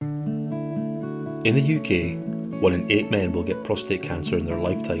In the UK, 1 in 8 men will get prostate cancer in their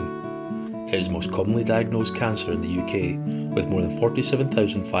lifetime. It is the most commonly diagnosed cancer in the UK, with more than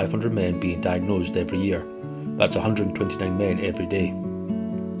 47,500 men being diagnosed every year. That's 129 men every day.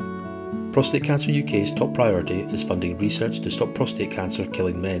 Prostate Cancer UK's top priority is funding research to stop prostate cancer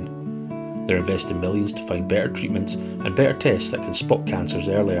killing men. They're investing millions to find better treatments and better tests that can spot cancers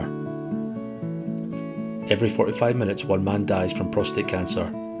earlier. Every 45 minutes, 1 man dies from prostate cancer.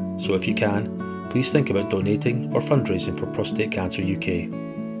 So if you can, please think about donating or fundraising for Prostate Cancer UK.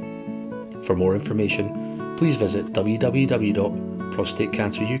 For more information, please visit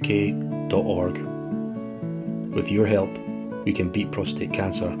www.prostatecanceruk.org. With your help, we can beat prostate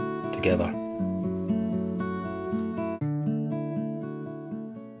cancer together.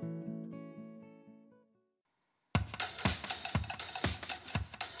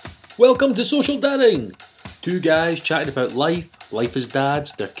 Welcome to Social Dadding! 2 guys chatting about life as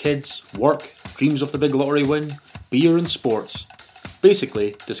dads, their kids, work, dreams of the big lottery win, beer and sports.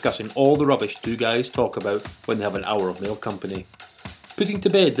 Basically, discussing all the rubbish 2 guys talk about when they have an hour of male company. Putting to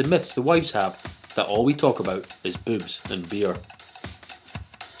bed the myths the wives have that all we talk about is boobs and beer.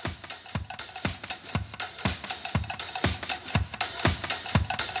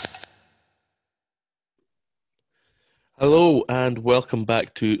 Hello and welcome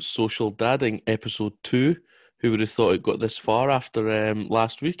back to Social Dadding episode 2. Who would have thought it got this far after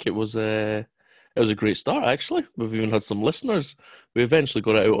last week? It was a great start, actually. We've even had some listeners. We eventually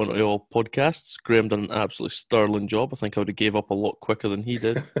got it out on all podcasts. Graham done an absolutely sterling job. I think I would have gave up a lot quicker than he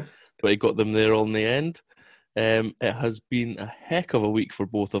did, but he got them there all in the end. It has been a heck of a week for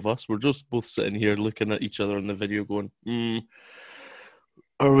both of us. We're just both sitting here looking at each other in the video going,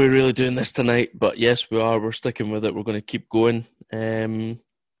 are we really doing this tonight? But yes, we are. We're sticking with it. We're going to keep going.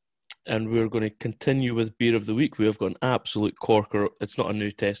 And we're going to continue with Beer of the Week. We have got an absolute corker. It's not a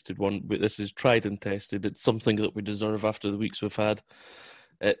new tested one, but this is tried and tested. It's something that we deserve after the weeks we've had.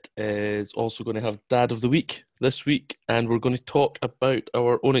 It is also going to have Dad of the Week this week, and we're going to talk about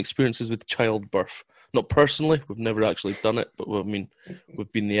our own experiences with childbirth. Not personally, we've never actually done it, but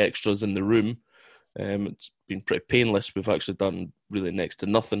we've been the extras in the room. It's been pretty painless. We've actually done really next to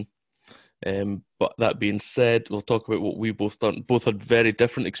nothing. But that being said, we'll talk about what we both done. Both had very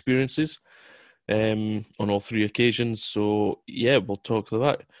different experiences on all 3 occasions. So, yeah, we'll talk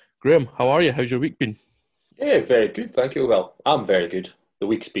about that. Graham, how are you? How's your week been? Yeah, very good, thank you. Well, I'm very good. The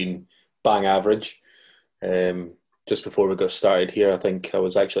week's been bang average. Just before we got started here, I think I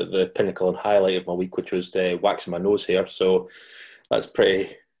was actually at the pinnacle and highlight of my week, which was waxing my nose hair. So that's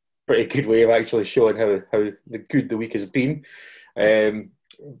pretty good way of actually showing how good the week has been.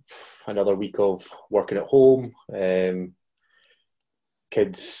 Another week of working at home,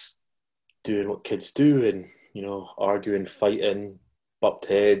 kids doing what kids do, and arguing, fighting, bumped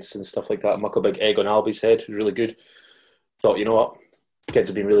heads and stuff like that. Muck a big egg on Albie's head. It was really good. Thought, you know what, kids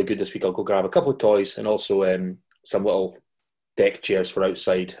have been really good this week. I'll go grab a couple of toys and also some little deck chairs for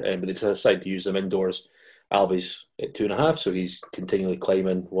outside, but they decided to use them indoors. Albie's at 2.5, so he's continually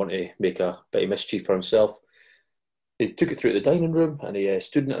climbing, wanting to make a bit of mischief for himself. He took it through the dining room and he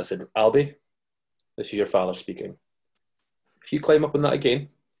stood in it and I said, Albie, this is your father speaking. If you climb up on that again,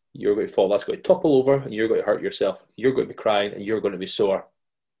 you're going to fall. That's going to topple over and you're going to hurt yourself. You're going to be crying and you're going to be sore.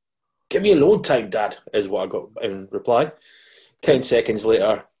 Give me alone time, Dad, is what I got in reply. 10 seconds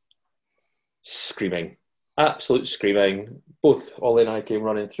later, screaming. Absolute screaming. Both Ollie and I came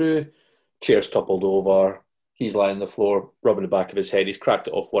running through. Chairs toppled over. He's lying on the floor, rubbing the back of his head. He's cracked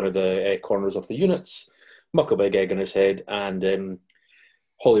it off one of the corners of the units. Muck a big egg on his head, and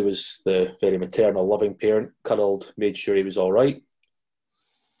Holly was the very maternal, loving parent, cuddled, made sure he was all right.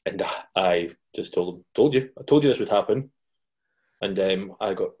 And I just told him, I told you this would happen. And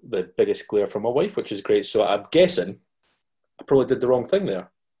I got the biggest glare from my wife, which is great. So I'm guessing I probably did the wrong thing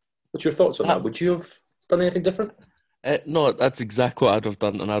there. What's your thoughts on that? Would you have done anything different? No, that's exactly what I'd have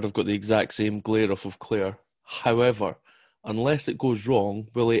done, and I'd have got the exact same glare off of Claire. However, unless it goes wrong,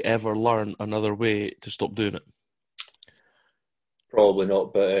 will he ever learn another way to stop doing it? Probably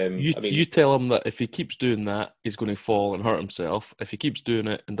not, but... You tell him that if he keeps doing that, he's going to fall and hurt himself. If he keeps doing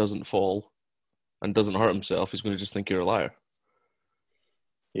it and doesn't fall and doesn't hurt himself, he's going to just think you're a liar.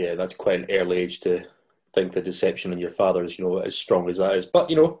 Yeah, that's quite an early age to think the deception in your father is, as strong as that is. But,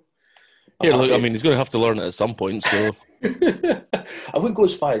 Yeah, look, I mean, he's going to have to learn it at some point, so... I wouldn't go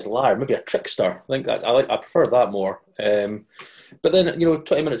as far as liar, maybe a trickster. I think I prefer that more. But then,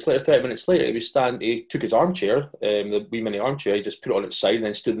 20 minutes later, 30 minutes later, he took his armchair, the wee mini armchair, he just put it on its side and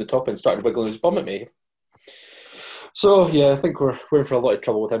then stood on the top and started wiggling his bum at me. So, yeah, I think we're in for a lot of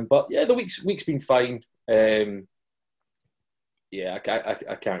trouble with him. But, yeah, the week's been fine. Yeah,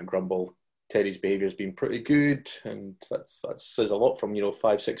 I can't grumble. Teddy's behaviour has been pretty good, and that says a lot from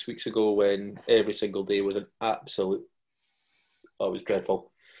 5-6 weeks ago when every single day was an absolute. Oh, it was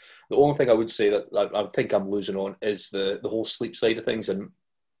dreadful. The only thing I would say that I think I'm losing on is the whole sleep side of things. And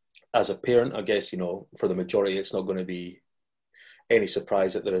as a parent, I guess for the majority, it's not going to be any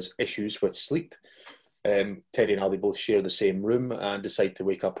surprise that there is issues with sleep. Teddy and Albie both share the same room and decide to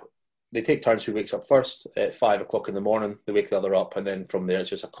wake up. They take turns who wakes up first at 5 o'clock in the morning. They wake the other up, and then from there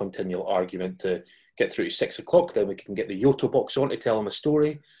it's just a continual argument to get through to 6 o'clock. Then we can get the Yoto box on to tell them a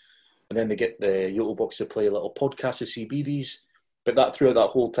story, and then they get the Yoto box to play a little podcast of CBeebies. But throughout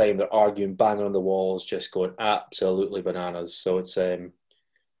that whole time, they're arguing, banging on the walls, just going absolutely bananas. So it's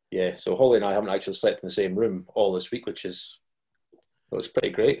So Holly and I haven't actually slept in the same room all this week, which is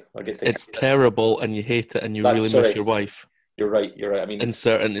pretty great. It's terrible, and you hate it, and you really miss your wife. You're right. I mean,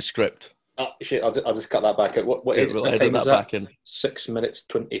 insert in the script. Shit, I'll just cut that back out. What time is that? Back in 6 minutes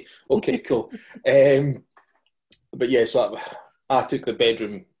 20. Okay, cool. But yeah, so I took the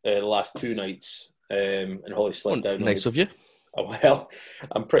bedroom the last 2 nights, and Holly slept down. Nice of you. Oh well,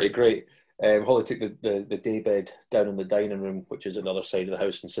 I'm pretty great. Holly took the day bed down in the dining room, which is another side of the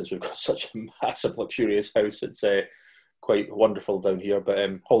house, and since we've got such a massive, luxurious house, it's quite wonderful down here. But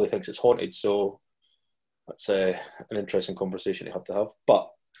Holly thinks it's haunted, so that's an interesting conversation to have. But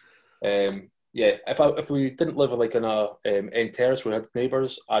if we didn't live like in a end terrace where we had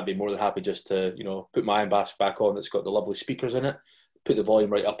neighbours, I'd be more than happy just to put my iron bass back on that's got the lovely speakers in it, put the volume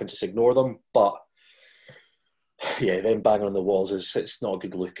right up and just ignore them. But yeah, them banging on the walls it's not a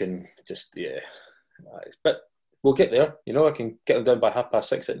good look, and just but we'll get there. I can get them down by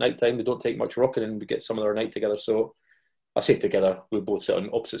 6:30 at night time. They don't take much rocking, and we get some of our night together. So I say together, we both sit on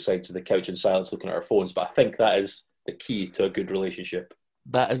opposite sides of the couch in silence looking at our phones, but I think that is the key to a good relationship.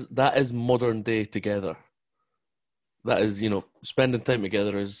 That is modern day together. That is, spending time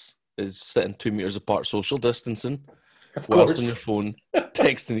together is sitting 2 meters apart, social distancing, whilst on your phone,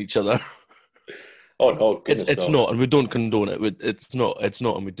 texting each other. Oh no, goodness it's not, and we don't condone it. It's not,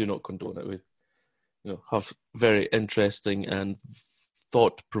 and we do not condone it. We, have very interesting and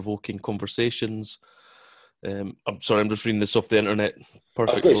thought-provoking conversations. I'm sorry, I'm just reading this off the internet.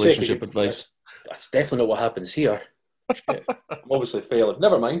 Perfect relationship advice. That's definitely not what happens here. I'm obviously failing.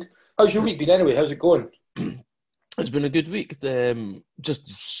 Never mind. How's your week been anyway? How's it going? It's been a good week.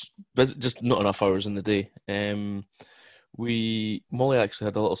 Just not enough hours in the day. Molly actually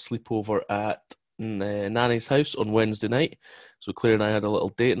had a little sleepover at Nanny's house on Wednesday night. So Claire and I had a little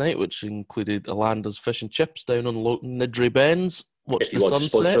date night, which included Alanda's Fish and Chips down on Nidri Bends. If you want to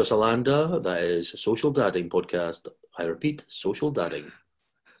sponsor us, Alanda, that is a social dadding podcast. I repeat, social dadding.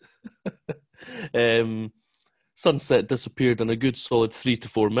 Sunset disappeared in a good solid 3 to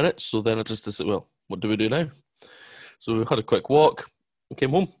 4 minutes. So then I just said, well, what do we do now? So we had a quick walk and came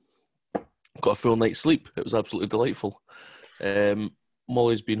home. Got a full night's sleep. It was absolutely delightful.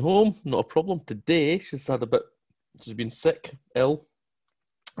 Molly's been home, not a problem. Today she's been sick, ill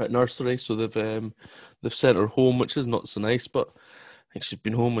at nursery, so they've sent her home, which is not so nice, but I think she's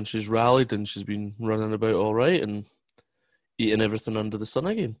been home and she's rallied and she's been running about all right and eating everything under the sun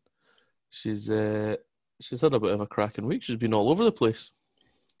again. She's had a bit of a cracking week. She's been all over the place.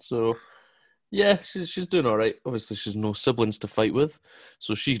 So yeah, she's doing all right. Obviously, she's no siblings to fight with,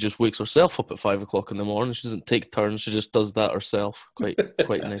 so she just wakes herself up at 5 o'clock in the morning. She doesn't take turns; she just does that herself quite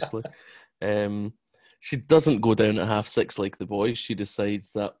nicely. She doesn't go down at 6:30 like the boys. She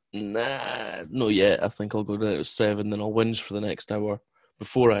decides that not yet. I think I'll go down at 7, then I'll whinge for the next hour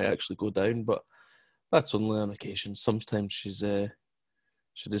before I actually go down. But that's only on occasion. Sometimes she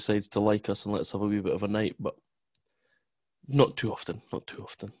decides to like us and let's have a wee bit of a night, but not too often. Not too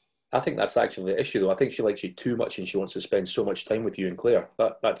often. I think that's actually the issue, though. I think she likes you too much and she wants to spend so much time with you and Claire.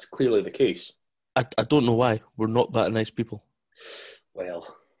 That's clearly the case. I don't know why. We're not that nice people.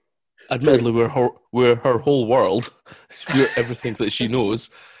 Well, admittedly, we're her whole world. We're everything that she knows.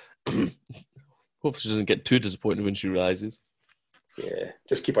 Hopefully she doesn't get too disappointed when she realises. Yeah,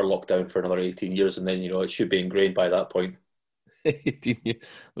 just keep her locked down for another 18 years and then, it should be ingrained by that point. 18 years.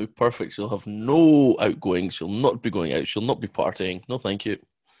 It'll be perfect. She'll have no outgoings. She'll not be going out. She'll not be partying. No, thank you.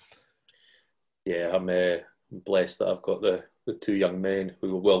 Yeah, I'm blessed that I've got the 2 young men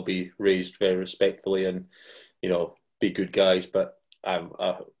who will be raised very respectfully and, be good guys. But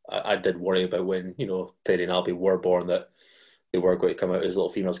I did worry about when, Teddy and Albie were born that they were going to come out as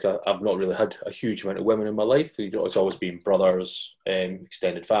little females. Cause I've not really had a huge amount of women in my life. It's always been brothers,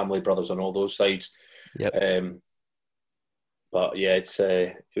 extended family, brothers on all those sides. Yep. But yeah,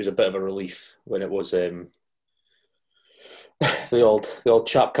 it was a bit of a relief when it was the old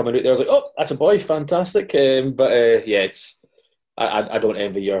chap coming out there. I was like, oh, that's a boy, fantastic. But yeah, I don't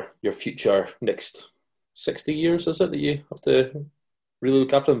envy your future next 60 years, is it, that you have to really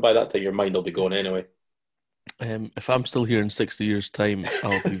look after them? By that time, your mind will be going anyway. If I'm still here in 60 years' time,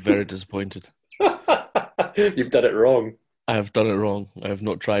 I'll be very disappointed. You've done it wrong. I have done it wrong. I have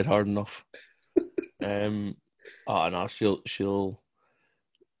not tried hard enough. No,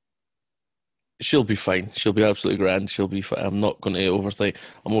 she'll be fine. She'll be absolutely grand. She'll be fine. I'm not going to overthink.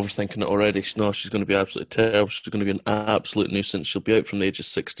 I'm overthinking it already. No, she's going to be absolutely terrible. She's going to be an absolute nuisance. She'll be out from the age of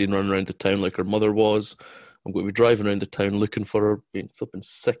 16, running around the town like her mother was. I'm going to be driving around the town looking for her, being flipping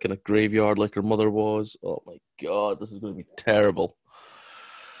sick in a graveyard like her mother was. Oh my God, this is going to be terrible.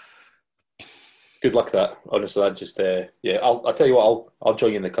 Good luck with that. Honestly, I just I'll tell you what. I'll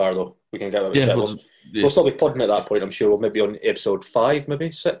join you in the car though. We can get a bit of chat. We'll still be podding at that point. I'm sure we'll maybe on episode 5,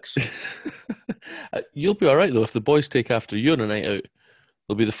 maybe 6. You'll be all right though if the boys take after you on a night out.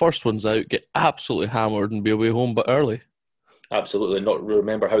 They'll be the first ones out, get absolutely hammered, and be away home but early. Absolutely, not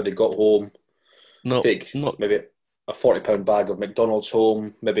remember how they got home. Take maybe a £40 bag of McDonald's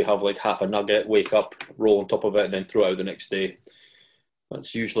home. Maybe have like half a nugget. Wake up, roll on top of it, and then throw it out the next day.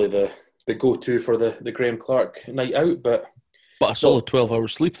 That's usually the go-to for the Graham Clark night out, but a solid 12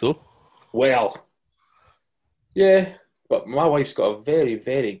 hours sleep though. Well, yeah, but my wife's got a very,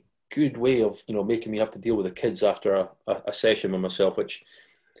 very good way of making me have to deal with the kids after a session with myself. Which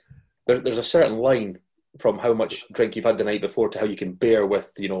there's a certain line from how much drink you've had the night before to how you can bear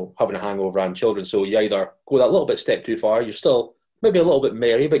with having a hangover and children. So you either go that little bit step too far, you're still maybe a little bit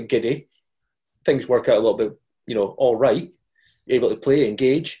merry, a bit giddy, things work out a little bit all right, you're able to play,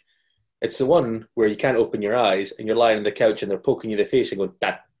 engage. It's the one where you can't open your eyes and you're lying on the couch and they're poking you in the face and going,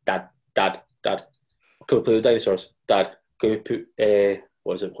 Dad, Dad, Dad, Dad, can we play with dinosaurs? Dad, can we put,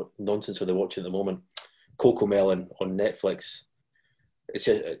 what nonsense are they watching at the moment? CoComelon on Netflix. It's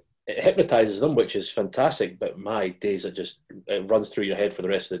just, it hypnotises them, which is fantastic, but my days, it runs through your head for the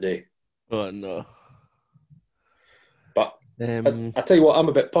rest of the day. Oh, no. But I tell you what, I'm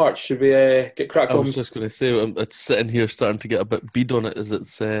a bit parched. Should we get cracked on? I was just going to say, it's sitting here starting to get a bit bead on it as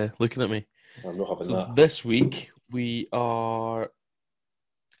it's looking at me. I'm not having that. This week, we are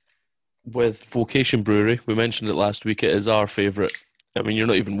with Vocation Brewery. We mentioned it last week. It is our favourite. I mean, you're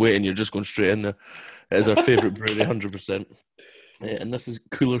not even waiting. You're just going straight in there. It is our favourite brewery, 100%. And this is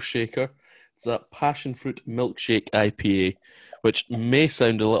Cooler Shaker. It's a passion fruit milkshake IPA, which may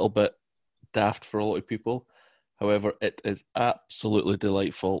sound a little bit daft for a lot of people. However, it is absolutely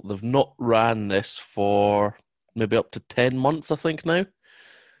delightful. They've not ran this for maybe up to 10 months, I think, now.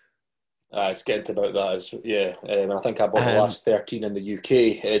 It's getting to about that. I think I bought the last 13 in the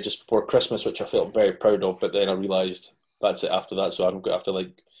UK just before Christmas, which I felt very proud of, but then I realised that's it after that, so I'm going to have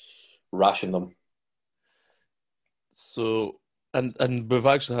to ration them. So, and we've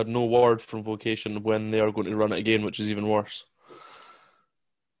actually had no word from Vocation when they are going to run it again, which is even worse.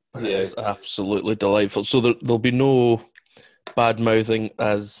 But it is absolutely delightful. So there'll be no bad mouthing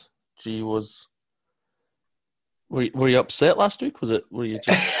as G was. Were you upset last week? Were you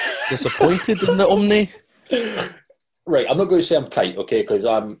just disappointed in the Omni? Right, I'm not going to say I'm tight, okay, because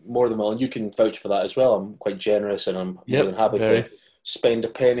I'm more than willing. You can vouch for that as well. I'm quite generous and I'm more than happy to spend a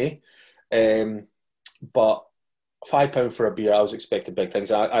penny. But £5 for a beer, I was expecting big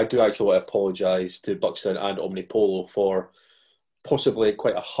things. I do actually want to apologise to Buxton and Omnipolo for possibly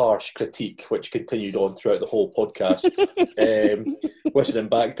quite a harsh critique, which continued on throughout the whole podcast. Listening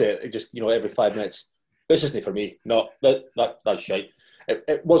back to it, just every 5 minutes, this isn't for me. No, that's shite.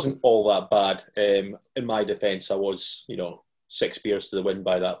 It wasn't all that bad. In my defence, I was 6 beers to the wind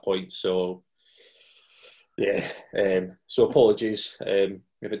by that point. So yeah, so apologies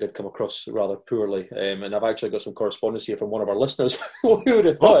if it did come across rather poorly. And I've actually got some correspondence here from one of our listeners. Who would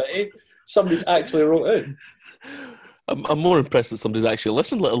have thought? Somebody's actually wrote in. I'm more impressed that somebody's actually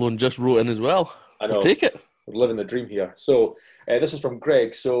listened, let alone just wrote in as well. I know. I'll take it. We're living the dream here. So this is from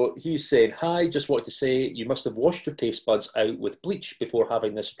Greg. So he's saying, hi, just wanted to say you must have washed your taste buds out with bleach before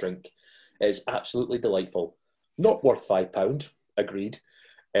having this drink. It is absolutely delightful. Not worth £5, agreed.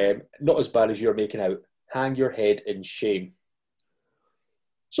 Not as bad as you're making out. Hang your head in shame.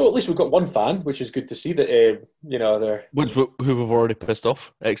 So at least we've got one fan, which is good to see that, they're... Who we've already pissed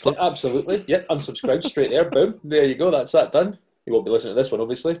off. Excellent. Yeah, absolutely. Yeah, unsubscribed straight there. Boom. There you go. That's that done. You won't be listening to this one,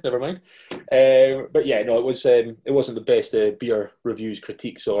 obviously. Never mind. But yeah, no, it wasn't the best beer reviews,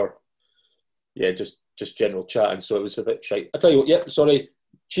 critiques, or just general chatting. So it was a bit shite. I tell you what. Sorry.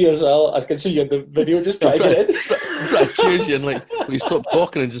 Cheers, Al. I can see you in the video. Just try to get in.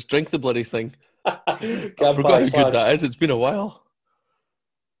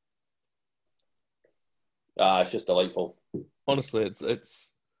 It's just delightful. Honestly,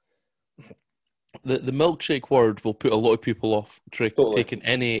 it's The milkshake word will put a lot of people off Totally. taking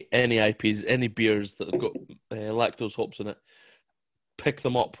any IPs, any beers that have got lactose hops in it. Pick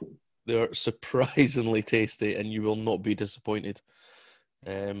them up. They're surprisingly tasty, and you will not be disappointed.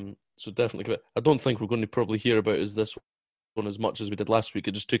 So definitely give it. I don't think we're going to probably hear about this one as much as we did last week.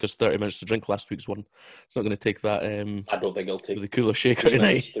 It just took us 30 minutes to drink last week's one. It's not going to take that. I don't think it'll take the cooler shaker 3 tonight.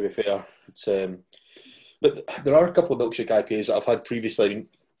 minutes, to be fair. It's, but there are a couple of milkshake IPAs that I've had previously. I mean,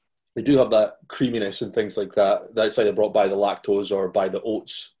 they do have that creaminess and things like that. That's either brought by the lactose or by the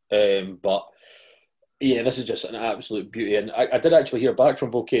oats. But yeah, this is just an absolute beauty. And I did actually hear back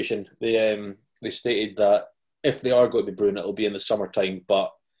from Vocation. They stated that if they are going to be brewing, it'll be in the summertime.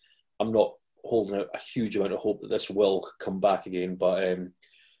 But I'm not holding out a huge amount of hope that this will come back again. But a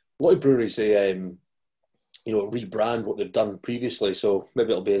lot of breweries, they rebrand what they've done previously. So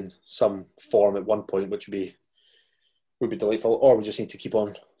maybe it'll be in some form at one point, which would be delightful. Or we just need to keep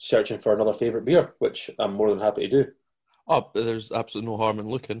on searching for another favourite beer, which I'm more than happy to do. Oh, there's absolutely no harm in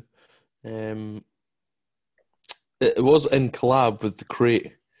looking. It was in collab with the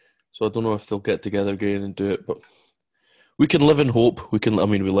Crate, so I don't know if they'll get together again and do it, but we can live in hope. We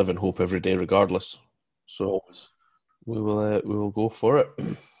live in hope every day regardless. So Always. we will go for it.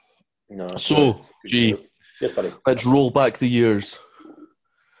 No, so, G, yes, buddy. Let's roll back the years.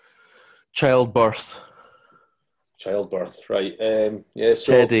 Childbirth, right? Yeah.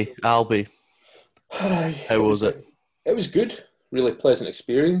 So, Teddy, Albie. How was it? It was good. Really pleasant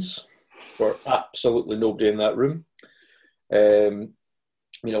experience for absolutely nobody in that room.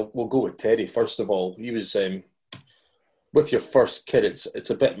 We'll go with Teddy first of all. He was with your first kid. It's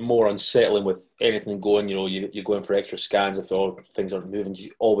a bit more unsettling with anything going. You're going for extra scans if things aren't moving.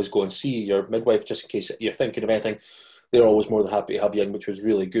 You always go and see your midwife just in case you're thinking of anything. They're always more than happy to have you in, which was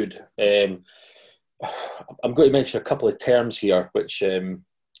really good. I'm going to mention a couple of terms here, which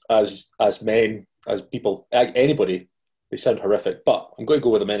as men, as people, anybody, they sound horrific, but I'm going to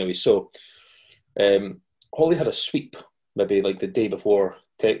go with them anyway. So, Holly had a sweep, maybe like the day before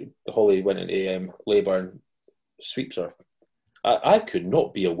Holly went into labour, and sweeps her. I could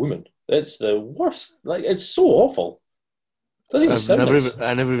not be a woman. It's the worst. Like, it's so awful. Doesn't even sound nice.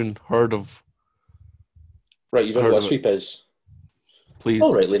 I never even heard of. Right, you don't know what a sweep is? Please.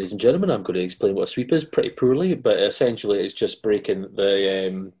 All right, ladies and gentlemen, I'm going to explain what a sweep is pretty poorly, but essentially it's just breaking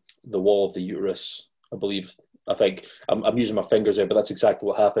the wall of the uterus, I believe. I think I'm using my fingers there, but that's exactly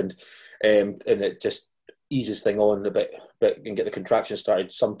what happened, and it just eases thing on a bit and get the contractions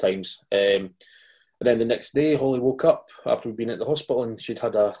started sometimes. And then the next day, Holly woke up after we'd been at the hospital, and she'd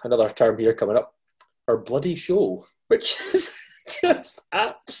had another term here coming up, her bloody show, which is just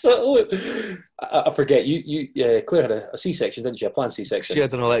absolute. I forget. Claire had a C-section, didn't she? A planned C-section. She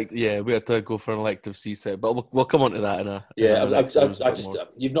had we had to go for an elective C-section, but we'll come on to that in a.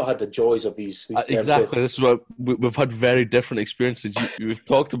 You've not had the joys of these terms. Exactly. This is what we've had very different experiences. You've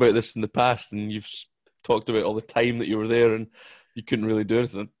talked about this in the past, and you've talked about all the time that you were there, and you couldn't really do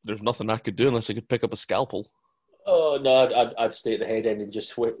anything. There's nothing I could do unless I could pick up a scalpel. Oh no, I'd stay at the head end and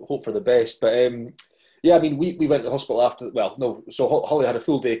just hope for the best. But yeah, I mean, we went to the hospital after. Well, no. So Holly had a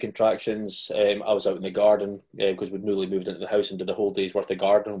full day of contractions. I was out in the garden because we'd newly moved into the house and did a whole day's worth of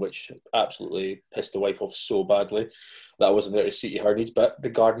gardening, which absolutely pissed the wife off so badly that I wasn't there to see to her needs. But the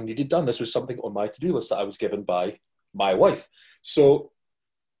garden needed done. This was something on my to-do list that I was given by my wife. So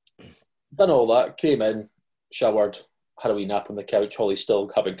done all that. Came in, showered, had a wee nap on the couch. Holly's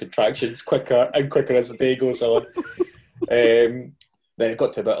still having contractions quicker and quicker as the day goes on. Then it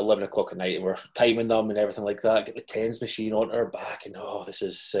got to about 11 o'clock at night, and we're timing them and everything like that. Get the TENS machine on her back, and this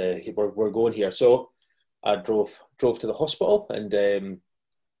is we're going here. So I drove to the hospital, and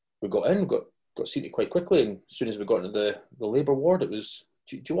we got in, got seated quite quickly. And as soon as we got into the labour ward, it was,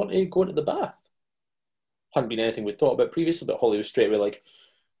 do you want to go into the bath? Hadn't been anything we'd thought about previously, but Holly was straight away like,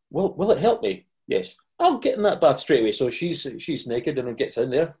 will it help me? Yes, I'll get in that bath straight away. So she's naked and gets in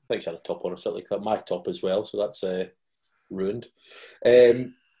there. I think she had a top on or something like that, my top as well. So that's ruined.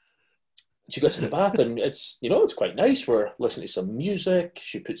 She goes to the bath, and it's quite nice. We're listening to some music.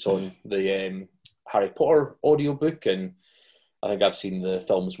 She puts on the Harry Potter audiobook, and I think I've seen the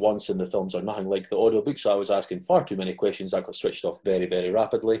films once, and the films are nothing like the audiobook, so I was asking far too many questions. I got switched off very, very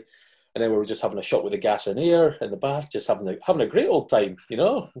rapidly. And then we were just having a shot with the gas and air in the bath, just having a great old time,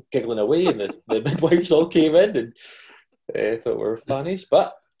 giggling away, and the midwives all came in and thought we were fannies.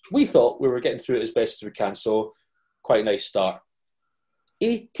 But we thought we were getting through it as best as we can, so quite a nice start.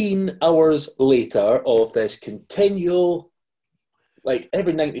 18 hours later of this continual, like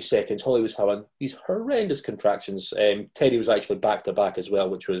every 90 seconds, Holly was having these horrendous contractions. Teddy was actually back-to-back as well,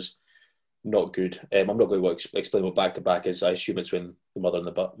 which was not good. I'm not going to explain what back-to-back is. I assume it's when the mother and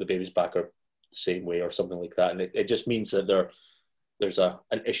the baby's back are the same way or something like that. And it just means that there's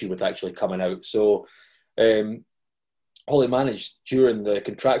an issue with actually coming out. So Holly managed during the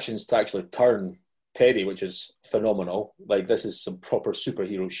contractions to actually turn Teddy, which is phenomenal. Like, this is some proper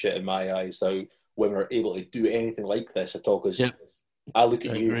superhero shit in my eyes, how women are able to do anything like this at all. Because I look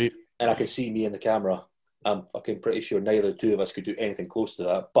at you and I can see me in the camera. I'm fucking pretty sure neither the two of us could do anything close to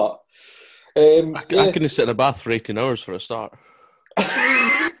that. But I couldn't sit in a bath for 18 hours for a start.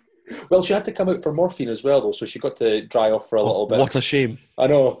 Well, she had to come out for morphine as well, though, so she got to dry off for a little bit. What a shame. I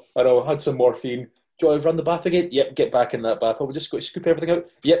know. Had some morphine. Do you want to run the bath again? Yep, get back in that bath. Oh, we just got to scoop everything out?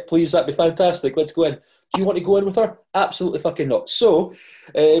 Yep, please, that'd be fantastic. Let's go in. Do you want to go in with her? Absolutely fucking not. So,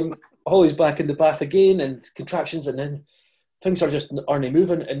 Holly's back in the bath again, and contractions, and then things aren't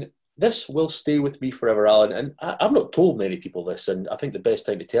moving, and this will stay with me forever, Alan. And I've not told many people this, and I think the best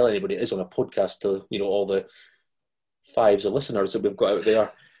time to tell anybody is on a podcast to, all the fives of listeners that we've got out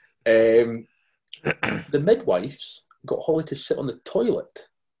there. The midwives got Holly to sit on the toilet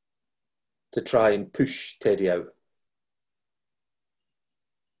to try and push Teddy out.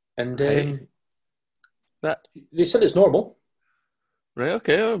 And they said it's normal. Right,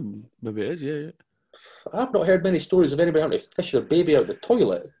 okay. Maybe it is, yeah. I've not heard many stories of anybody having to fish their baby out of the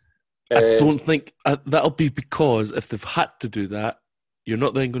toilet. I don't think that'll be because if they've had to do that, you're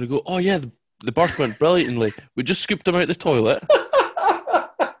not then going to go, oh yeah, the birth went brilliantly. We just scooped him out the toilet.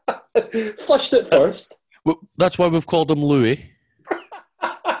 Flushed it first. That's why we've called him Louis.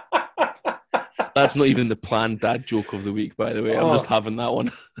 That's not even the planned dad joke of the week, by the way. I'm just having that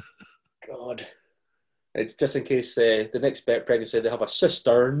one. God. Just in case the next pregnancy they have a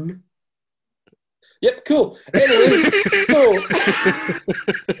cistern. Yep, cool. Anyway,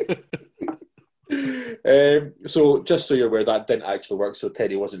 so just so you're aware, that didn't actually work. So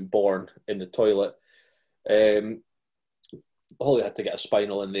Teddy wasn't born in the toilet. Holly had to get a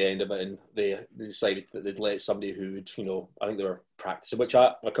spinal in the end of it, and they decided that they'd let somebody who would, I think they were practicing, which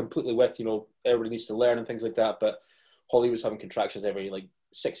I'm completely with, everybody needs to learn and things like that, but Holly was having contractions every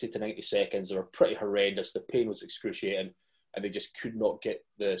 60 to 90 seconds. They were pretty horrendous. The pain was excruciating, and they just could not get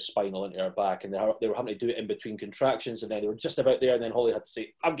the spinal into her back, and they were having to do it in between contractions, and then they were just about there, and then Holly had to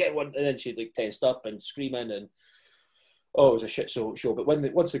say, I'm getting one, and then she tensed up and screaming, and it was a shit show. But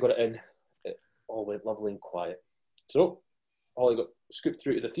once they got it in, it all went lovely and quiet. So Holly got scooped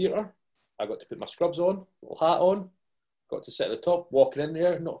through to the theatre. I got to put my scrubs on, little hat on, got to sit at the top, walking in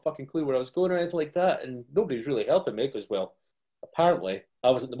there, not a fucking clue where I was going or anything like that, and nobody was really helping me because, well, apparently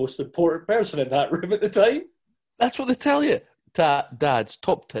I wasn't the most important person in that room at the time. That's what they tell you. Dads,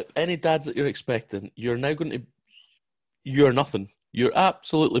 top tip, any dads that you're expecting, you're now going to... You're nothing. You're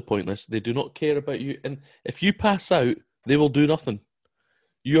absolutely pointless. They do not care about you, and if you pass out, they will do nothing.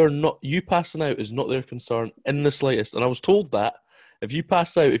 You passing out is not their concern in the slightest. And I was told that if you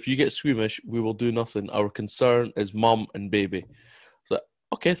pass out, if you get squeamish, we will do nothing. Our concern is mum and baby. So,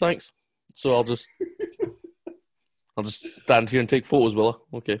 okay, thanks. So I'll just stand here and take photos, will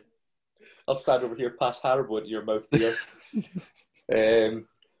I? Okay. I'll stand over here, pass Haribo into your mouth there.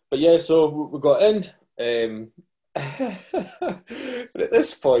 But yeah, so we got in. At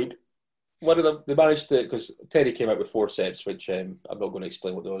this point, one of them, they managed to, because Teddy came out with forceps, which I'm not going to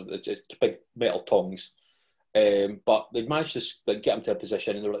explain what they were, just big metal tongs. But they managed to get him to a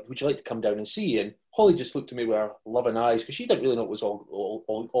position, and they were like, would you like to come down and see? And Holly just looked at me with her loving eyes, because she didn't really know what was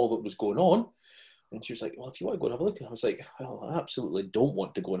all that was going on. And she was like, well, if you want to go and have a look. And I was like, well, I absolutely don't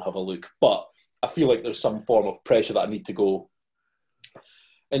want to go and have a look, but I feel like there's some form of pressure that I need to go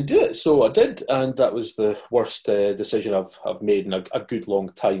and do it. So I did, and that was the worst decision I've made in a good long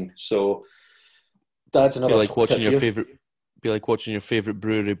time. So that's another. Be like watching your favorite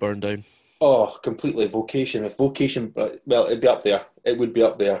brewery burn down. Oh, completely. Vocation. If Vocation, well, it'd be up there. It would be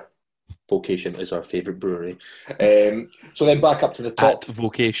up there. Vocation is our favourite brewery. So then back up to the top. At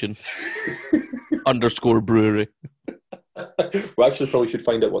Vocation _ brewery. We actually probably should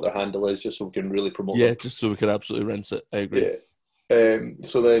find out what their handle is, just so we can really promote them. Yeah, just so we can absolutely rinse it. I agree. Yeah.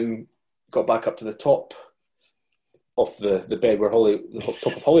 So then got back up to the top of the bed where the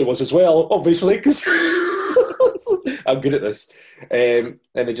top of Holly was as well, obviously, because I'm good at this. And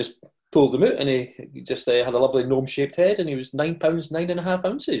they just pulled him out, and he just had a lovely gnome-shaped head, and he was 9 pounds 9.5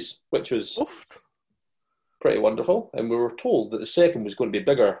 ounces, which was pretty wonderful. And we were told that the second was going to be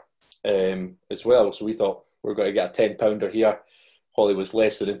bigger as well, so we thought we were going to get a 10-pounder here. Holly was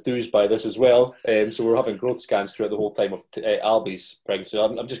less than enthused by this as well. So we're having growth scans throughout the whole time of Albie's pregnancy. So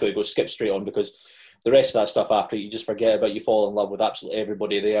I'm just going to go skip straight on, because the rest of that stuff after, you just forget about. You fall in love with absolutely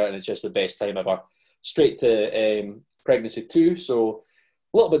everybody there, and it's just the best time ever. Straight to pregnancy 2. So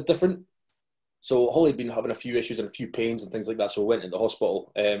a little bit different. So Holly had been having a few issues and a few pains and things like that. So we went into the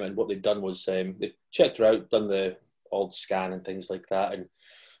hospital, and what they'd done was they checked her out, done the odd scan and things like that, and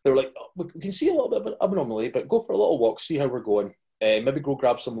they were like, oh, we can see a little bit of an abnormality, but go for a little walk, see how we're going. Maybe go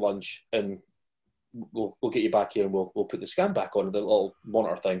grab some lunch, and we'll get you back here, and we'll put the scan back on, the little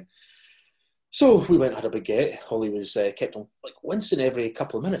monitor thing. So we went and had a baguette. Holly was kept on like wincing every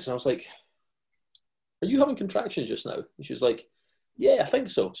couple of minutes, and I was like, "Are you having contractions just now?" And she was like, "Yeah, I think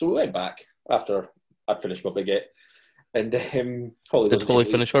so." So we went back after I'd finished my baguette, and Holly Did Holly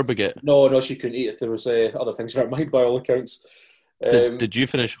finish her baguette? No, she couldn't eat it. There was other things in her mind by all accounts. Did you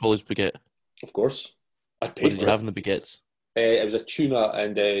finish Holly's baguette? Of course, I paid. What did you have in the baguettes? It was a tuna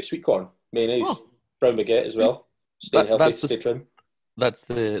and sweet corn mayonnaise, brown baguette as well. Stay healthy, stay trim. That's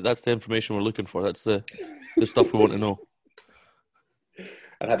the information we're looking for. That's the stuff we want to know.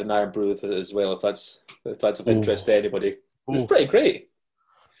 And had an iron brew with it as well, if that's of interest to anybody. It was pretty great.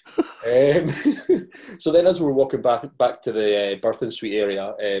 So then, as we were walking back to the birthing suite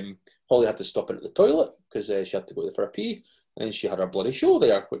area, Holly had to stop in at the toilet because she had to go for a pee, and she had her bloody show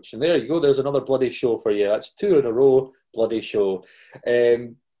there. And there you go. There's another bloody show for you. That's 2 in a row, bloody show.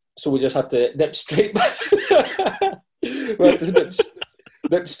 So we just had to nip straight back. We had to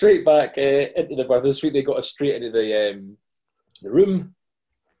nip straight back into the birthing suite. They got us straight into the room.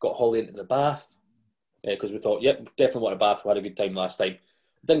 Got Holly into the bath because we thought, yep, definitely want a bath. We had a good time last time.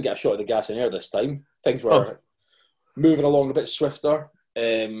 Didn't get a shot of the gas and air this time. Things were moving along a bit swifter.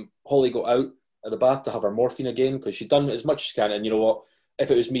 Holly got out of the bath to have her morphine again because she'd done as much scanning. And you know what?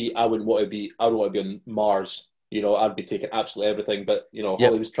 If it was me, I wouldn't want to be. I would want to be on Mars. You know, I'd be taking absolutely everything. But you know,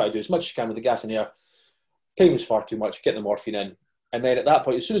 Holly was trying to do as much as she can with the gas and air. Pain was far too much. Getting the morphine in, and then at that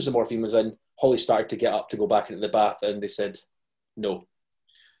point, as soon as the morphine was in, Holly started to get up to go back into the bath, and they said no.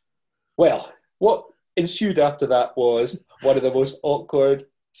 Well, what ensued after that was one of the most awkward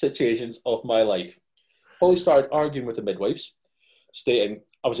situations of my life. Holly started arguing with the midwives, stating,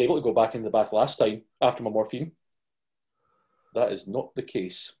 I was able to go back in the bath last time after my morphine. That is not the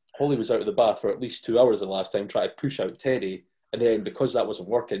case. Holly was out of the bath for at least 2 hours the last time trying to push out Teddy, and then because that wasn't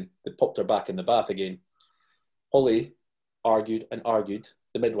working, they popped her back in the bath again. Holly argued and argued.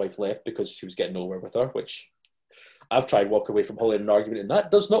 The midwife left because she was getting nowhere with her, which I've tried walking away from Holly in an argument, and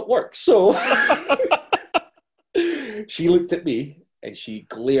that does not work. So she looked at me and she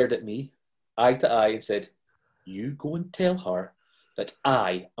glared at me eye to eye and said, you go and tell her that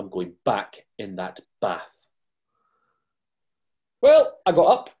I am going back in that bath. Well, I got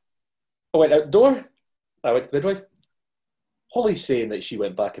up. I went out the door. I went to the midwife. Holly's saying that she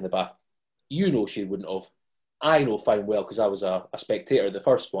went back in the bath. You know she wouldn't have. I know fine well, because I was a spectator, the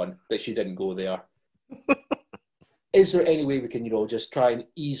first one, that she didn't go there. Is there any way we can, just try and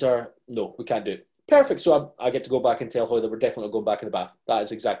ease her? No, we can't do it. Perfect. So I get to go back and tell Holly that we're definitely going back in the bath. That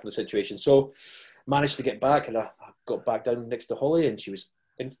is exactly the situation. So managed to get back, and I got back down next to Holly, and she was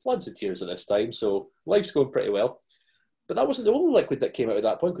in floods of tears at this time. So life's going pretty well. But that wasn't the only liquid that came out at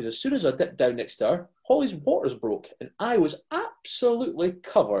that point, because as soon as I dipped down next to her, Holly's waters broke, and I was absolutely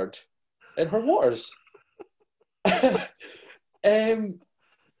covered in her waters.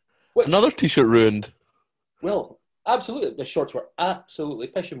 Another t-shirt ruined. Well, absolutely. The shorts were absolutely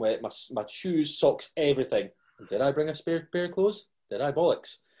pissing wet. My shoes, socks, everything. Did I bring a spare pair of clothes? Did I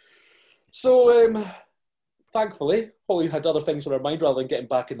bollocks? So, thankfully, Holly had other things on her mind rather than getting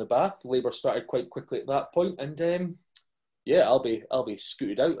back in the bath. Labour started quite quickly at that point, and I'll be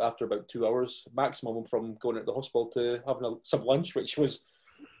scooted out after about 2 hours maximum from going into the hospital to having some lunch, which was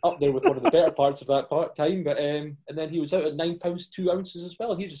up there with one of the better parts of that time. But and then he was out at £9 2 ounces as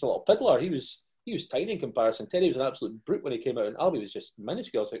well. He was just a little piddler. He was tiny in comparison. Teddy was an absolute brute when he came out, and Albie was just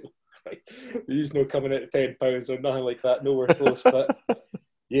minuscule. I was like, right, he's no coming out at £10 or nothing like that. Nowhere close. But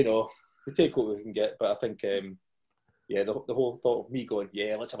we take what we can get. But I think the whole thought of me going,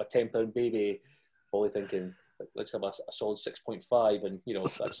 let's have a £10 baby, Holly thinking, let's have a solid 6.5, and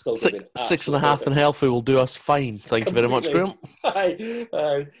that's still going to be 6.5 and healthy will do us fine. Thank you very much, Graham.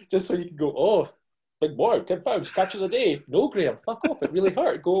 Aye. Just so you can go, big boy, £10, catch of the day. No, Graham, fuck off. It really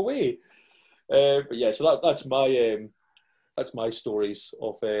hurt. Go away. So that's my stories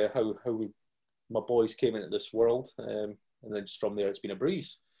of how my boys came into this world, and then just from there it's been a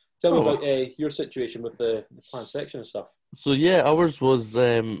breeze. Tell me about your situation with the plant section and stuff. So ours was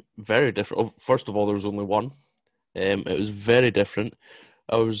very different. First of all, there was only one. It was very different.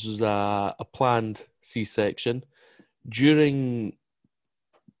 Ours was a planned C-section. During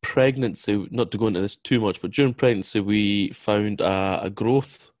pregnancy, not to go into this too much, but during pregnancy, we found a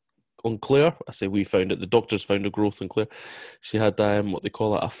growth on Claire. I say we found it. The doctors found a growth on Claire. She had what they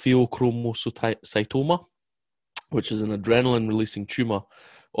call a pheochromocytoma, which is an adrenaline-releasing tumour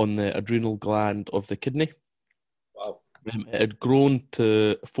on the adrenal gland of the kidney. Wow. It had grown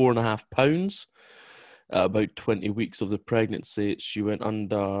to 4.5 pounds at about 20 weeks of the pregnancy. She went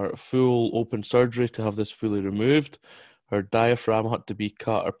under full open surgery to have this fully removed. Her diaphragm had to be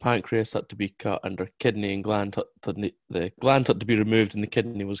cut, her pancreas had to be cut, and her kidney and gland the gland had to be removed, and the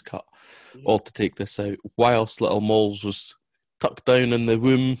kidney was cut, all to take this out. Whilst little Mols was tucked down in the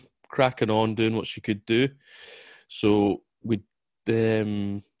womb, cracking on, doing what she could do. So we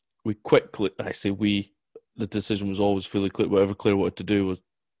quickly, the decision was always fully clear. Whatever Claire wanted to do was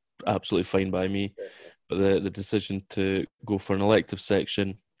absolutely fine by me. But the decision to go for an elective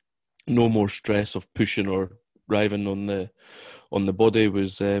section, no more stress of pushing or driving on the body,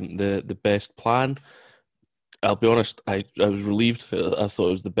 was the best plan. I'll be honest, I was relieved. I thought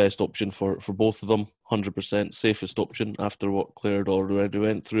it was the best option for both of them, 100% safest option after what Claire had already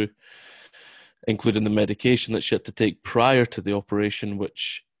went through, including the medication that she had to take prior to the operation,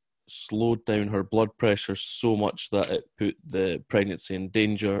 which slowed down her blood pressure so much that it put the pregnancy in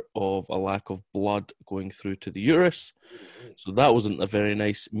danger of a lack of blood going through to the uterus. So that wasn't a very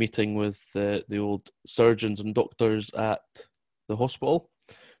nice meeting with the old surgeons and doctors at the hospital,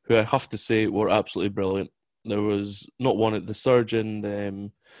 who I have to say were absolutely brilliant. There was not one at the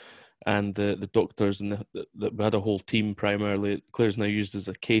surgeon and the doctors, and we had a whole team primarily. Claire's now used as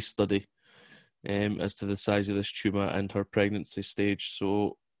a case study as to the size of this tumour and her pregnancy stage.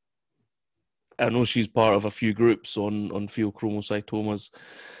 So I know she's part of a few groups on pheochromocytomas.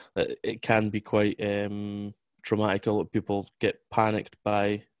 It can be quite traumatic. A lot of people get panicked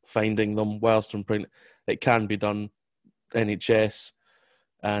by finding them whilst they're pregnant. It can be done. NHS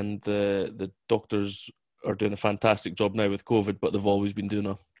and the doctors are doing a fantastic job now with COVID, but they've always been doing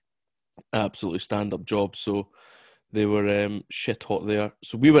a absolutely stand-up job. So they were shit hot there.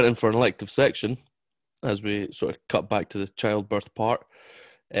 So we went in for an elective section as we sort of cut back to the childbirth part.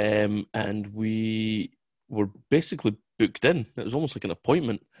 And we were basically booked in. It was almost like an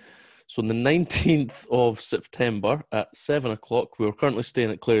appointment. So on the 19th of September at 7 o'clock, we were currently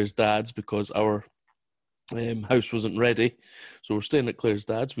staying at Claire's dad's because our house wasn't ready. So we're staying at Claire's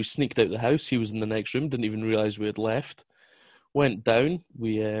dad's. We sneaked out the house. He was in the next room, didn't even realise we had left. Went down.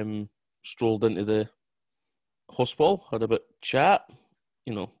 We strolled into the hospital, had a bit of chat,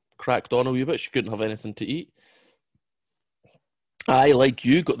 cracked on a wee bit. She couldn't have anything to eat. I, like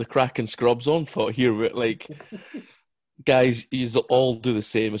you, got the cracking scrubs on. Thought, here, we're like, guys, you all do the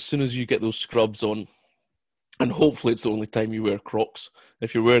same. As soon as you get those scrubs on, and hopefully it's the only time you wear Crocs.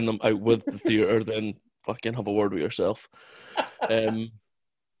 If you're wearing them out with the theatre, then fucking have a word with yourself. And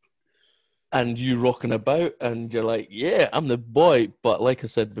you rocking about, and you're like, yeah, I'm the boy. But like I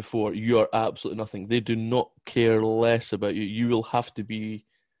said before, you are absolutely nothing. They do not care less about you. You will have to be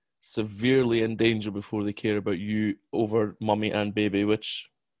severely in danger before they care about you over mummy and baby, which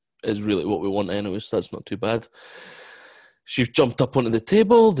is really what we want anyway, so that's not too bad. She jumped up onto the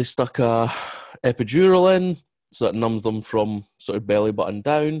table. They stuck a epidural in, so that numbs them from sort of belly button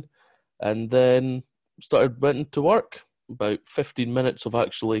down, and then went to work. About 15 minutes of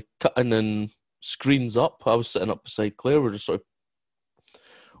actually cutting and screens up. I was sitting up beside Claire. We're just sort of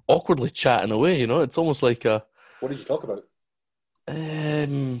awkwardly chatting away, It's almost like a... What did you talk about?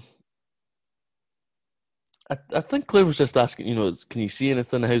 I think Claire was just asking, can you see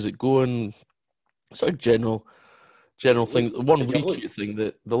anything? How's it going? Sort of general thing. One really cute thing,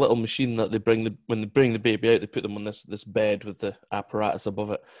 the little machine that they when they bring the baby out, they put them on this bed with the apparatus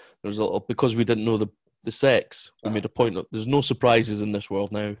above it. There's a little, because we didn't know the sex, we made a point of, there's no surprises in this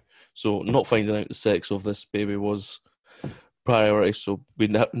world now. So not finding out the sex of this baby was priority. So we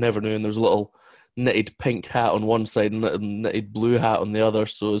never knew. And there's a little knitted pink hat on one side and a knitted blue hat on the other.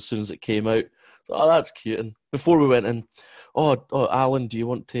 So as soon as it came out, so, that's cute. And before we went in, Alan, do you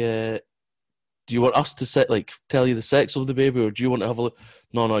want us to tell you the sex of the baby, or do you want to have a look?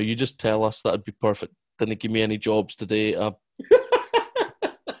 No, you just tell us. That'd be perfect. Didn't give me any jobs today.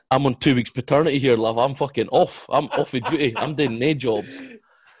 I'm on 2 weeks paternity here, love. I'm fucking off. I'm off of duty. I'm doing no jobs.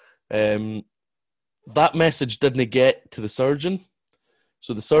 That message didn't get to the surgeon.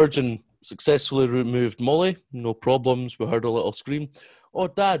 So the surgeon successfully removed Molly. No problems. We heard a little scream. Oh,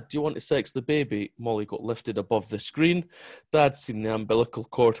 Dad, do you want to sex the baby? Molly got lifted above the screen. Dad seen the umbilical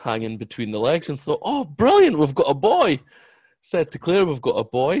cord hanging between the legs and thought, oh, brilliant, we've got a boy. Said to Claire, we've got a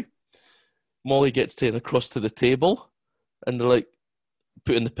boy. Molly gets taken across to the table and they're like,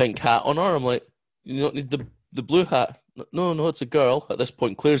 putting the pink hat on her. I'm like, you don't need the blue hat. No, it's a girl. At this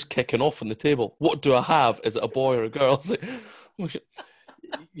point, Claire's kicking off on the table. What do I have? Is it a boy or a girl? I was like, oh, shit.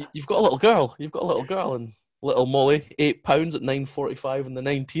 You've got a little girl. You've got a little girl. And little Molly, 8 pounds at 9:45 on the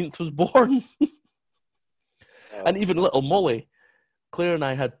 19th was born. And even little Molly, Claire and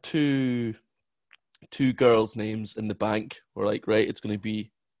I had two girls' names in the bank. We're like, right, it's going to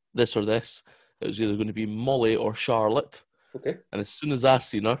be this or this. It was either going to be Molly or Charlotte. Okay. And as soon as I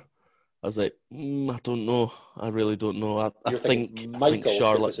seen her, I was like, I don't know. I really don't know. I think Michael,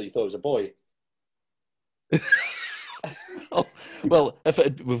 Charlotte. you thought it was a boy. Well,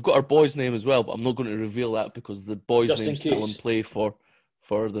 we've got our boy's name as well, but I'm not going to reveal that because the boy's Just name's still in play for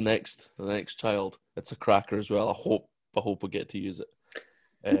the next child. It's a cracker as well. I hope we get to use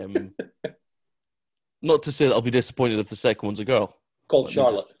it. Not to say that I'll be disappointed if the second one's a girl. Called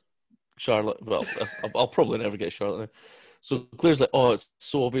Charlotte. Charlotte. Well, I'll probably never get Charlotte now. So Claire's like, oh, it's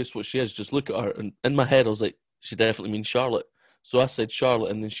so obvious what she is. Just look at her. And in my head, I was like, she definitely means Charlotte. So I said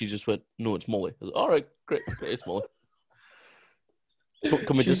Charlotte, and then she just went, no, it's Molly. I was like, all right, great, it's Molly.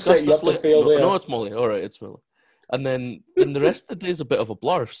 Can we discuss this later? No, it's Molly. All right, it's Molly. And then the rest of the day is a bit of a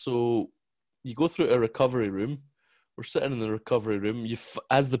blur. So you go through a recovery room. We're sitting in the recovery room.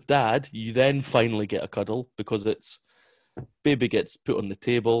 As the dad, you then finally get a cuddle because baby gets put on the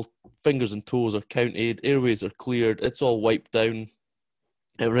table, fingers and toes are counted, airways are cleared, it's all wiped down,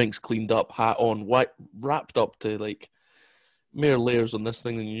 everything's cleaned up, hat on, wrapped up to like mere layers on this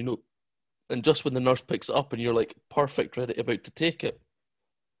thing, and and just when the nurse picks it up and you're like perfect, ready, about to take it,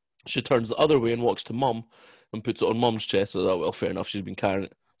 she turns the other way and walks to mum and puts it on mum's chest. So, well, fair enough, she's been carrying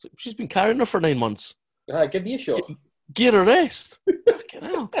it. So, she's been carrying her for 9 months. Give me a shot. Get a rest. Fucking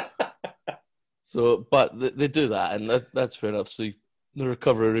hell. So, but they do that, and that's fair enough. So, in the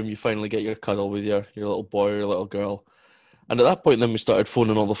recovery room, you finally get your cuddle with your little boy or your little girl. And at that point, then we started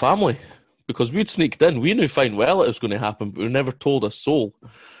phoning all the family because we'd sneaked in. We knew fine well it was going to happen, but we never told a soul.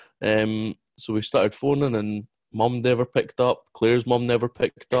 So we started phoning, and mum never picked up. Claire's mum never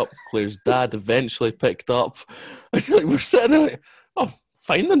picked up. Claire's dad eventually picked up. And we're sitting there like, oh,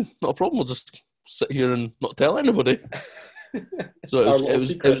 fine then, not a problem. We'll just sit here and not tell anybody. So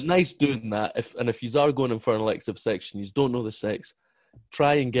it was nice doing that. If you are going in for an elective section, you don't know the sex,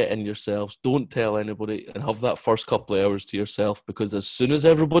 try and get in yourselves. Don't tell anybody and have that first couple of hours to yourself, because as soon as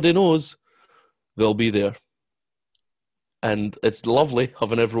everybody knows, they'll be there. And it's lovely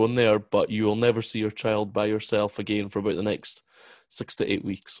having everyone there, but you will never see your child by yourself again for about the next 6 to 8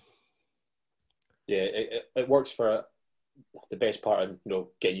 weeks. Yeah, it works for the best part of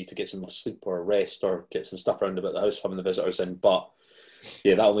getting you to get some sleep or rest or get some stuff around about the house, having the visitors in. But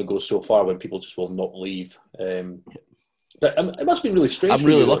yeah, that only goes so far when people just will not leave. But it must have been really strange. I'm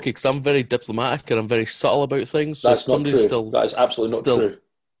really lucky because I'm very diplomatic and I'm very subtle about things. So that's not true. That is absolutely not true.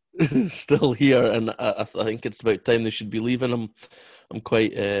 Still here, and I think it's about time they should be leaving. I'm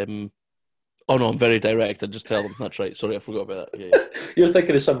quite. Oh no, I'm very direct. I just tell them that's right. Sorry, I forgot about that. Yeah. You're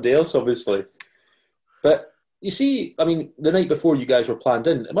thinking of somebody else, obviously. But you see, I mean, the night before you guys were planned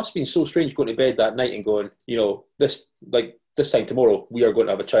in, it must have been so strange going to bed that night and going, this time tomorrow we are going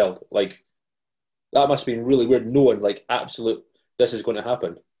to have a child. Like, that must have been really weird, knowing absolute this is going to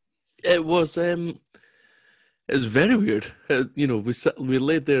happen. It was. It was very weird. We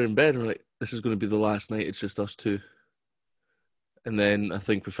laid there in bed and we're like, this is going to be the last night. It's just us two. And then I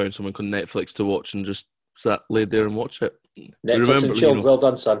think we found something on Netflix to watch and just laid there and watched it. Netflix and chilled. Well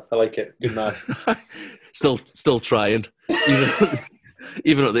done, son. I like it. Good man. Still trying,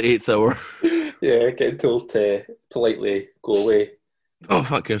 even at the 8th hour. Yeah, getting told to politely go away. Oh,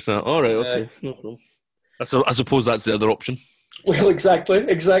 fuck yourself. All right, okay. No problem. I suppose that's the other option. Well, exactly.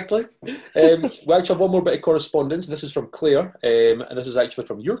 We actually have one more bit of correspondence. This is from Claire, and this is actually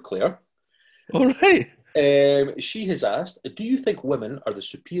from your Claire. All right. She has asked, do you think women are the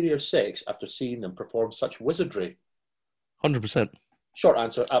superior sex after seeing them perform such wizardry? 100%. Short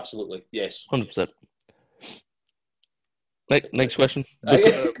answer, absolutely, yes. 100%. Next question.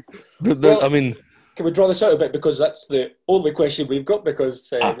 Well, I mean... Can we draw this out a bit, because that's the only question we've got,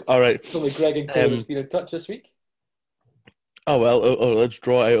 because all right. It's only Greg and Claire that's been in touch this week. Oh, well, let's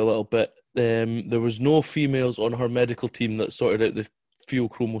draw it out a little bit. There was no females on her medical team that sorted out the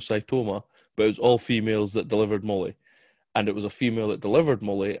pheochromocytoma, but it was all females that delivered Molly. And it was a female that delivered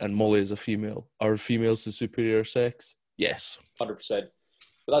Molly, and Molly is a female. Are females the superior sex? Yes. 100%.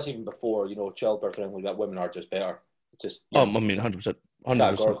 But that's even before, childbirth and everything like that. Women are just better. It's just... I mean, 100%. 100%.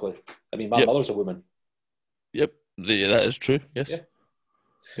 Categorically. I mean, my mother's a woman. Yep. That is true, yes.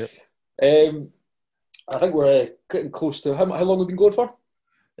 Yeah. Yep. I think we're getting close to... How long have we been going for?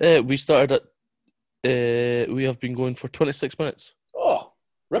 We started at... we have been going for 26 minutes. Oh,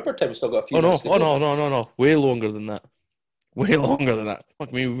 Ripper time. Still got a few minutes to go. No. Way longer than that.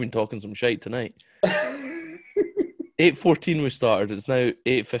 Fuck me, we've been talking some shite tonight. 8:14 we started. It's now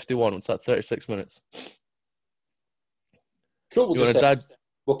 8:51. What's that, 36 minutes? Cool. You want a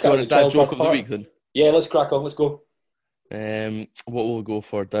dad joke of the week then? Yeah, let's crack on. Let's go. What will we go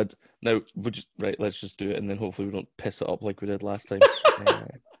for, Dad? Now, let's just do it, and then hopefully we don't piss it up like we did last time.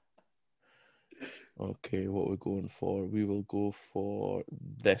 Okay, what are we going for? We will go for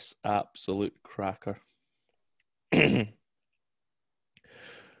this absolute cracker.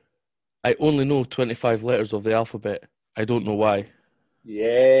 I only know 25 letters of the alphabet. I don't know why.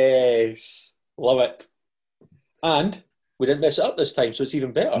 Yes. Love it. And we didn't mess it up this time, so it's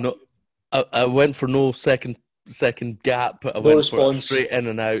even better. No, I went for no second gap. I went response. For straight in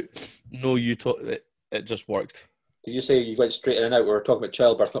and out. No, it just worked. Did you say you went straight in and out? We were talking about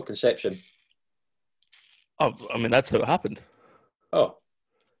childbirth, not conception. Oh, I mean, that's how it happened. Oh.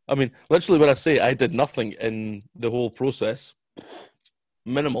 I mean, literally when I say I did nothing in the whole process,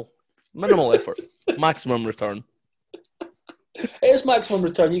 minimal effort, maximum return. It is maximum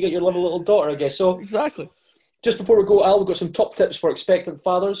return. You get your little daughter, I guess. So exactly. Just before we go, Al, we've got some top tips for expectant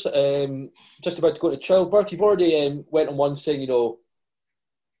fathers. Just about to go to childbirth. You've already went on one saying,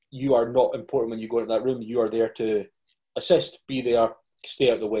 you are not important when you go into that room. You are there to assist, be there, stay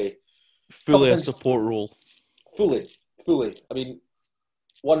out of the way. Fully a support role. Fully. I mean,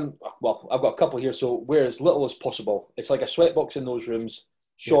 I've got a couple here, so wear as little as possible. It's like a sweatbox in those rooms,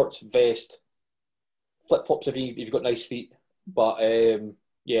 shorts, vest, flip-flops if you've got nice feet. But,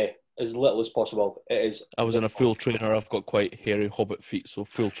 as little as possible. It is. I was in a full trainer. I've got quite hairy hobbit feet, so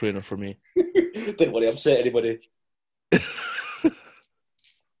full trainer for me. Didn't want to upset anybody.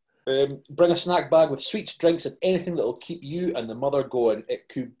 Bring a snack bag with sweets, drinks, and anything that will keep you and the mother going. It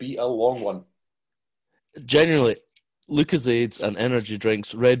could be a long one. Genuinely, Lucozades and energy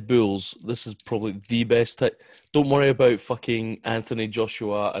drinks, Red Bulls, this is probably the best type. Don't worry about fucking Anthony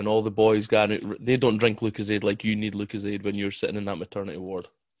Joshua and all the boys going out. They don't drink Lucozade like you need Lucozade when you're sitting in that maternity ward.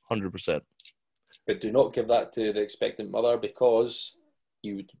 100%. But do not give that to the expectant mother because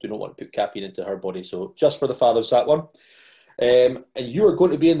you do not want to put caffeine into her body. So just for the fathers, that one. And you are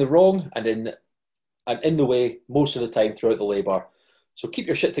going to be in the wrong and in the way most of the time throughout the labour. So keep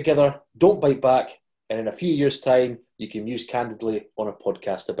your shit together. Don't bite back. And in a few years' time, you can muse candidly on a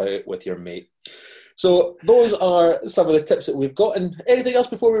podcast about it with your mate. So those are some of the tips that we've got. And anything else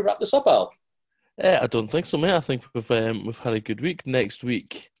before we wrap this up, Al? I don't think so, mate. I think we've had a good week. Next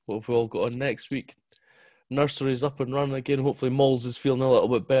week, what have we all got on next week? Nursery's up and running again. Hopefully Moles is feeling a little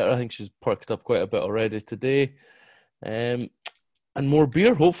bit better. I think she's perked up quite a bit already today. And more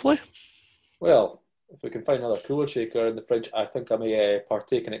beer, hopefully. Well, if we can find another cooler shaker in the fridge, I think I may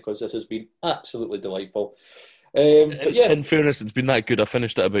partake in it because this has been absolutely delightful. But yeah. In fairness, it's been that good. I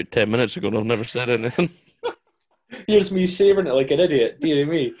finished it about 10 minutes ago and I've never said anything. Here's me savouring it like an idiot. Dear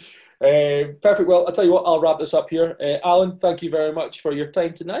me. Perfect. Well, I'll tell you what, I'll wrap this up here. Alan, thank you very much for your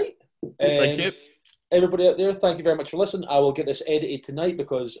time tonight. Thank you. Everybody out there, thank you very much for listening. I will get this edited tonight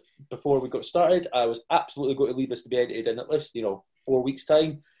because before we got started, I was absolutely going to leave this to be edited in at least, 4 weeks'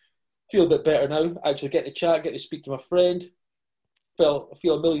 time. Feel a bit better now. Actually get to chat, get to speak to my friend. I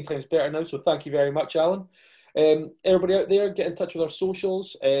feel a million times better now, so thank you very much, Alan. Everybody out there, get in touch with our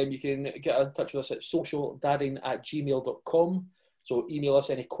socials. You can get in touch with us at socialdadding@gmail.com. So email us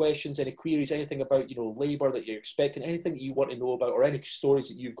any questions, any queries, anything about, labour that you're expecting, anything that you want to know about, or any stories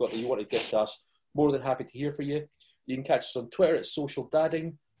that you've got that you want to give to us. More than happy to hear from you. You can catch us on Twitter at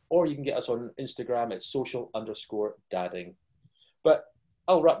socialdadding, or you can get us on Instagram at social_dadding. But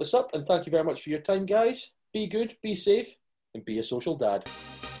I'll wrap this up, and thank you very much for your time, guys. Be good, be safe, and be a social dad.